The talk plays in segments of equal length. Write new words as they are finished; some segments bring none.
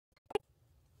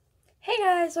Hey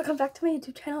guys, welcome back to my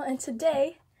YouTube channel, and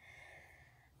today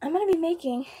I'm going to be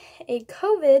making a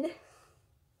COVID-free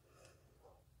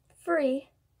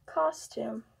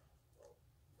costume.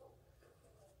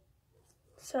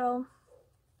 So,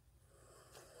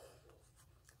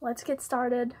 let's get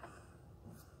started.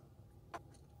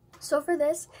 So for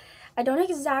this, I don't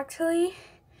exactly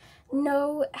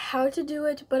know how to do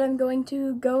it, but I'm going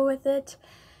to go with it.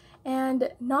 And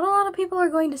not a lot of people are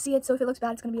going to see it, so if it looks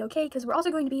bad, it's going to be okay, because we're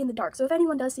also going to be in the dark. So if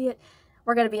anyone does see it,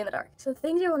 we're going to be in the dark. So the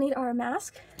things you will need are a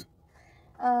mask,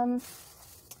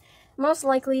 most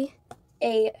likely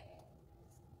a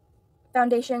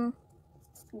foundation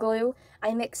glue.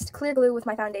 I mixed clear glue with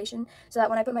my foundation so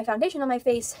that when I put my foundation on my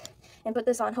face and put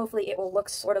this on, hopefully it will look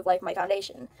sort of like my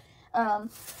foundation.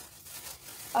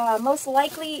 Most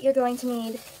likely you're going to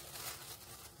need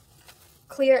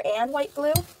clear and white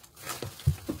glue.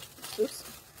 Oops.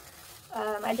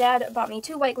 My dad bought me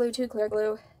 2 white glue, 2 clear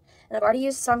glue, and I've already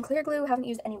used some clear glue. Haven't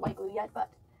used any white glue yet, but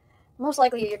most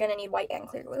likely you're going to need white and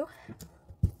clear glue.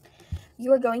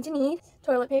 You are going to need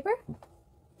toilet paper,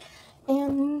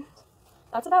 and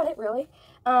that's about it, really.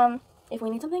 If we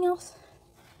need something else,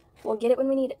 we'll get it when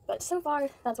we need it, but so far,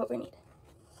 that's what we need.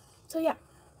 So yeah,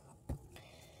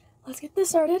 let's get this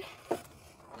started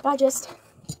by just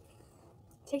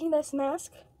taking this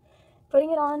mask,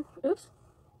 putting it on, oops,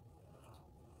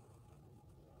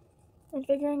 and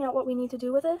figuring out what we need to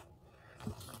do with it.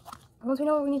 Once we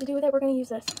know what we need to do with it, we're going to use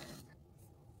this.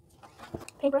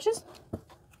 Paintbrushes.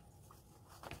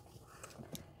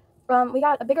 We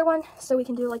got a bigger one, so we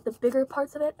can do like the bigger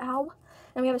parts of it, ow,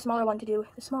 and we have a smaller one to do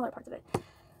the smaller parts of it.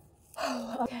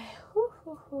 Okay,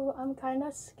 I'm kind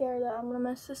of scared that I'm going to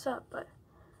mess this up, but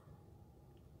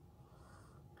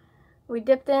we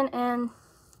dipped in and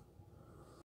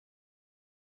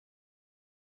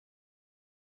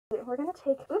we're going to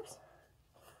take, oops,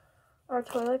 our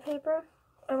toilet paper,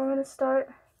 and we're going to start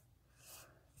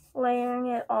layering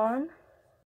it on.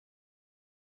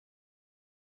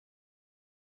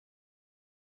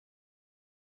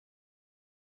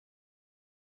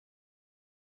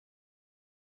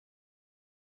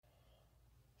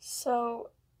 So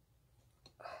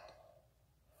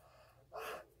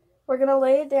we're going to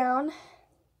lay it down.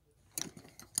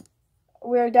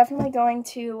 We're definitely going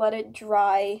to let it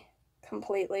dry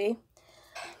completely.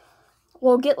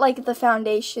 We'll get like the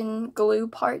foundation glue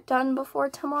part done before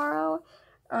tomorrow.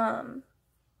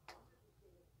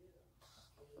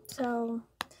 So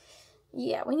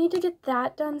yeah, we need to get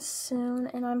that done soon,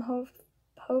 and I'm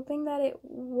hoping that it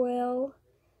will.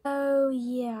 Oh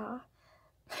yeah.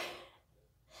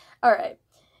 All right.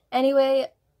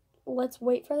 Anyway, let's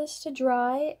wait for this to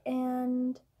dry,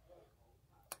 and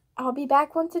I'll be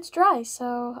back once it's dry,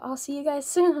 so I'll see you guys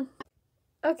soon.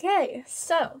 Okay,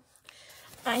 so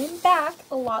I am back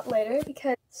a lot later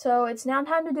so it's now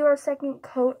time to do our second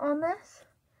coat on this.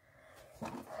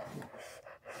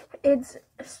 It's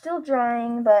still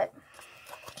drying, but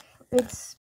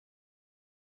it's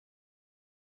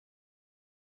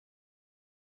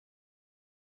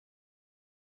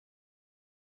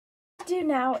what I do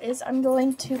now is I'm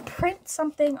going to print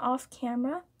something off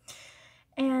camera,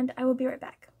 and I will be right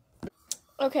back.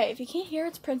 Okay, if you can't hear,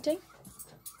 it's printing.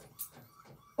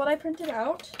 What I printed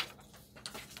out,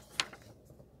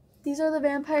 these are the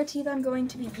vampire teeth I'm going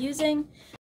to be using.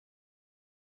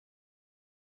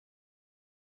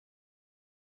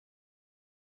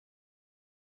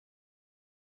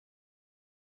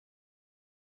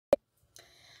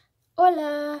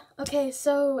 Hola! Okay,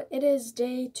 so it is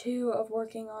day 2 of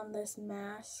working on this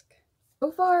mask.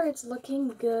 So far, it's looking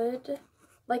good.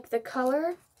 Like, the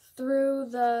color through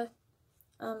the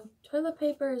toilet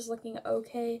paper is looking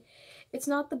okay. It's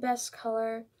not the best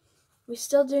color. We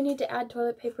still do need to add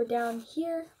toilet paper down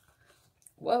here.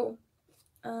 Whoa.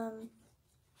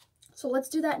 So let's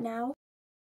do that now.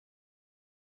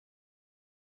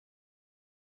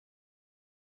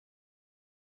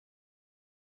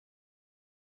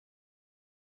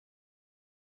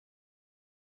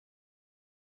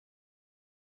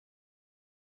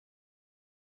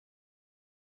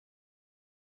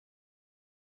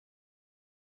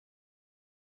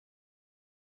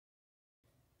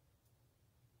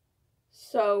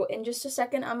 So in just a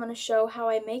second, I'm going to show how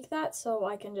I make that so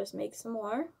I can just make some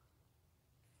more.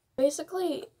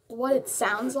 Basically, what it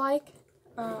sounds like,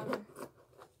 you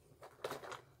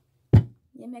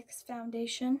mix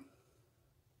foundation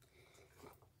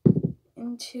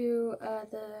into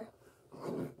the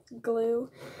glue.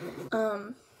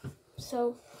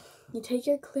 So you take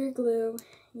your clear glue,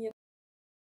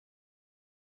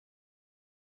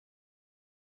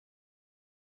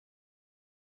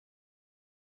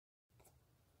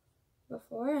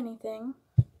 before anything,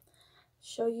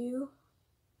 show you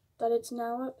that it's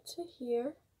now up to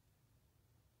here.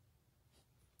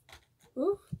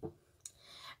 Ooh.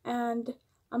 And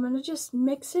I'm gonna just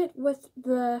mix it with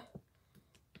the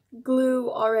glue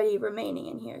already remaining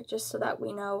in here, just so that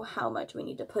we know how much we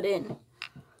need to put in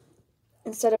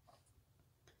instead of.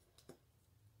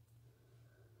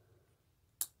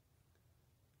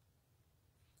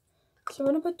 So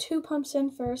we're gonna put 2 pumps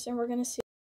in first, and we're gonna see.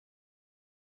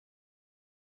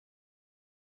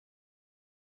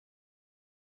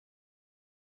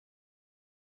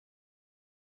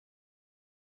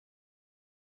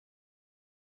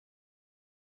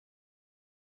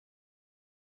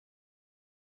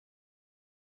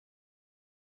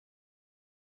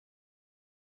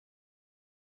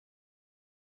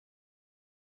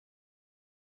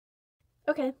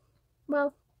 Okay,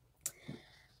 well,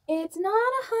 it's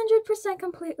not 100%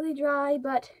 completely dry,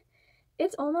 but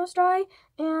it's almost dry,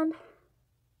 and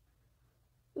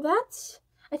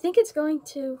I think it's going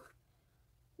to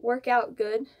work out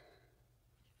good.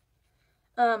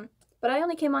 But I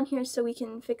only came on here so we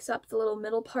can fix up the little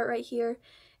middle part right here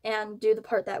and do the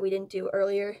part that we didn't do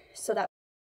earlier, so that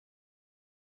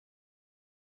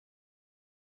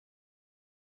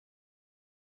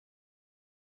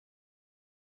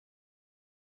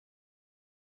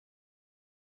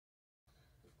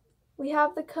we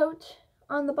have the coat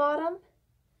on the bottom.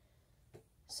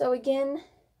 So again,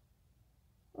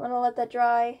 I'm gonna let that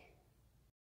dry.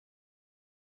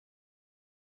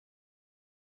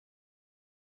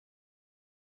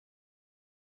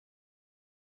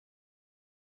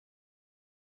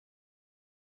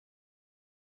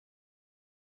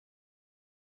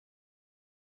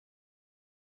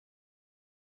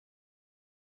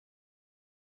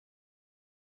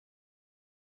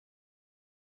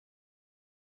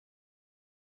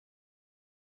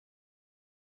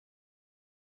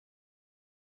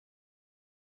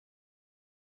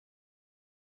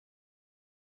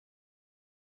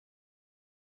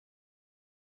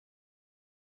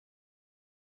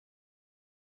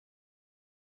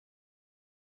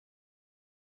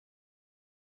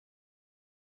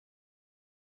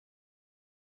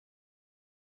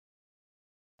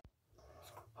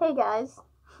 Hey guys,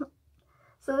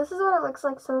 so this is what it looks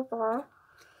like so far.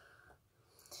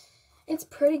 It's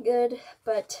pretty good,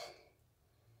 but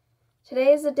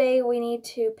today is the day we need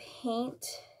to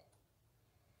paint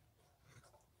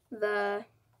the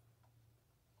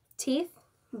teeth,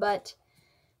 but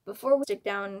before we stick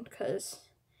down, because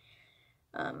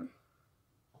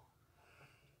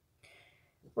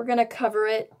we're gonna cover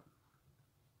it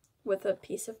with a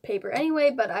piece of paper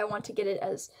anyway, but I want to get it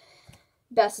as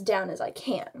best down as I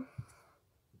can.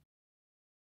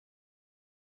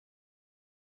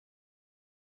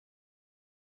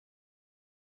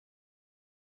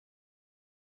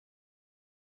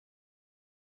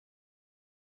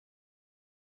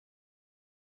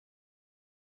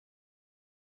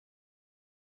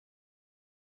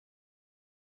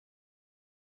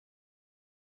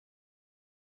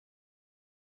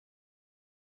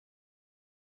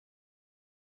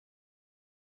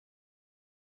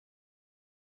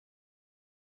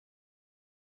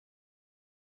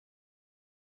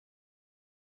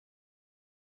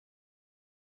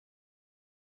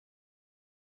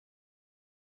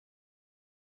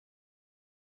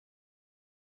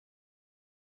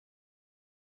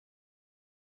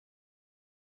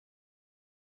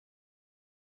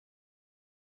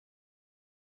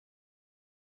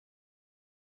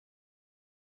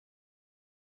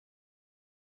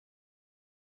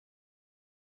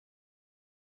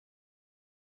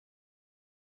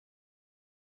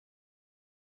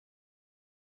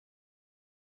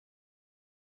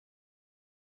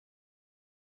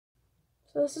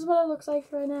 So this is what it looks like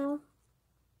right now.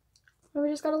 And we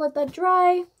just gotta let that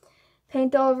dry,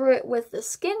 paint over it with the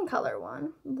skin color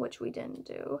one, which we didn't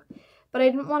do, but I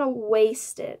didn't want to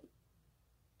waste it.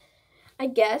 I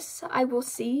guess I will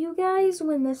see you guys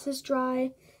when this is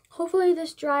dry. Hopefully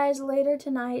this dries later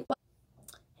tonight.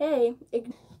 Hey,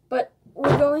 but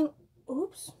we're going,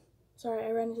 oops, sorry,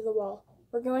 I ran into the wall.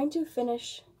 We're going to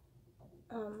finish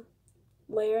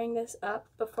layering this up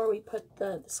before we put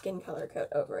the skin color coat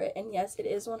over it. And yes, it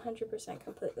is 100%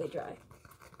 completely dry.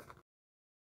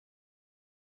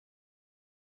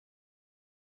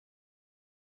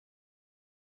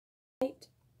 White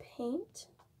paint.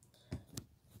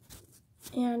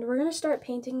 And we're going to start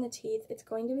painting the teeth. It's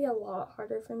going to be a lot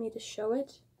harder for me to show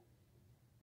it.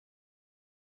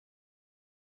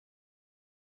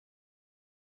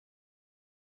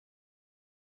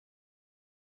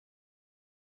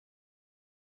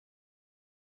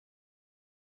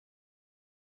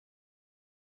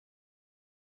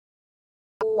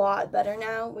 lot better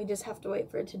now. We just have to wait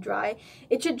for it to dry.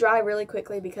 It should dry really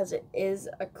quickly because it is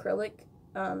acrylic.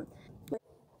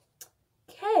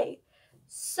 Okay,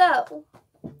 so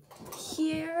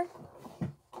here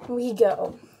we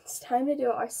go. It's time to do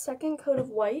our second coat of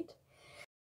white.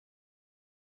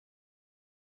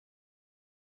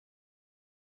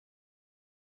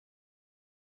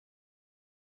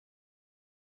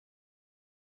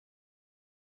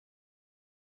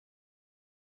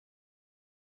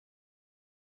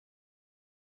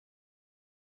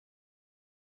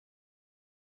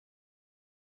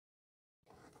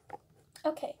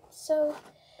 Okay, so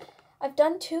I've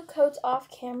done 2 coats off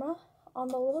camera on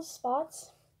the little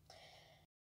spots.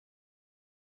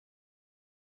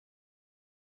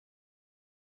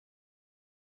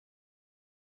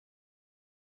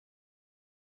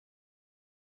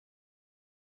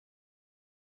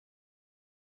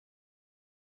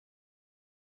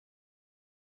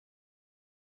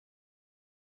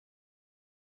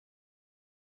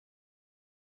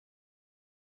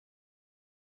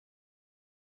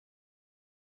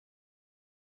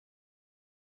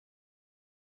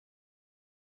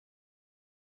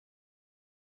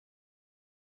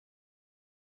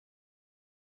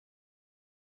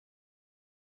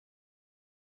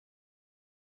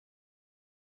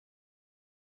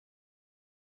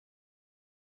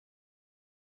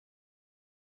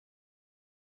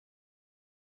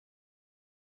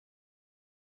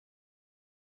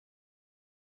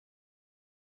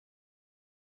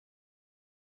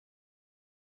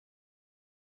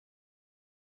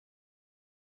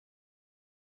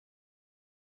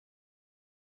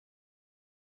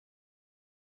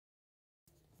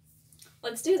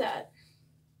 Let's do that.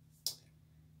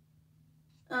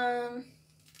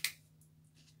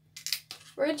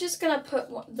 We're just gonna put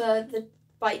the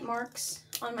bite marks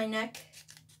on my neck